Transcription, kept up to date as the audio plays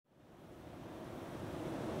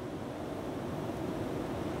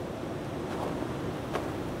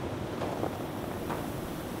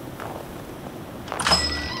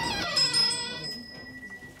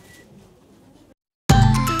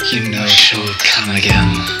You know she'll come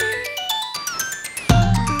again.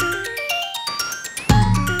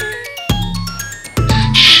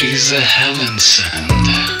 She's a heaven sent.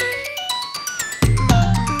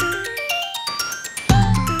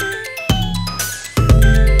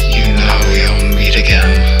 You know we'll meet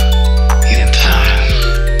again in time.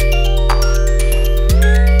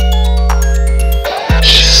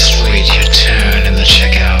 Just wait your turn in the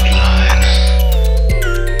checkout line.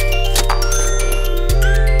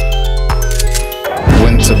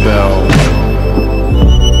 Winterbelle.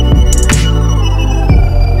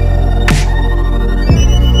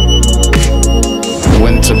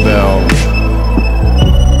 Winterbelle.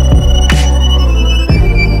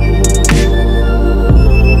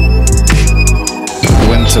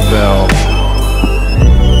 Winterbelle.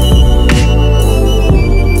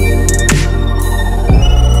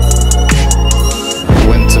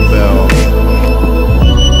 Winterbelle.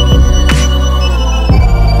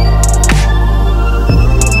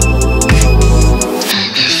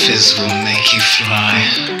 The fizz will make you fly.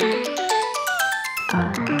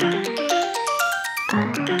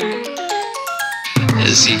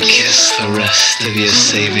 As you kiss the rest of your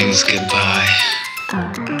savings goodbye.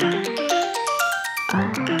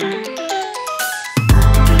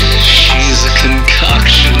 She's a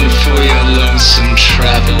concoction for your lonesome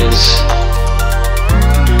travels.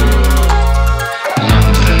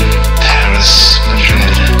 London, Paris,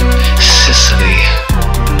 Madrid, Sicily.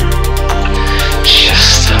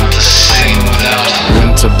 Just not the same without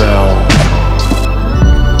Winterbelle.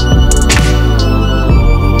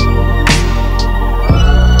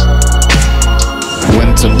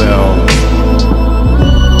 Winterbelle.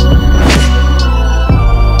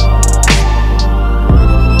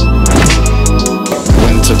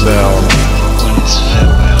 Winterbelle. when it's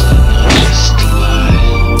farewell and not just goodbye.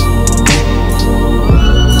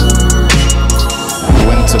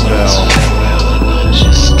 Winterbelle. Farewell and not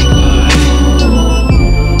just goodbye.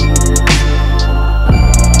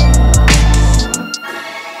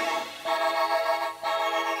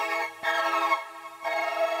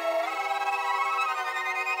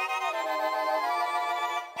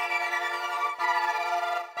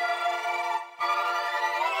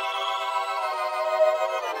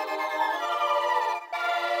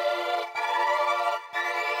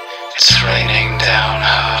 It's raining down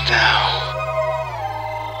hard now.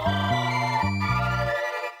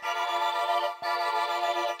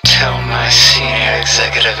 Tell my senior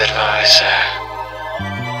executive advisor,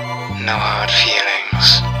 no hard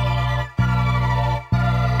feelings.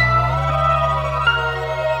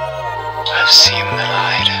 I've seen the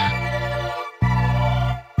light.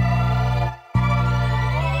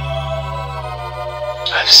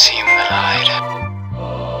 I've seen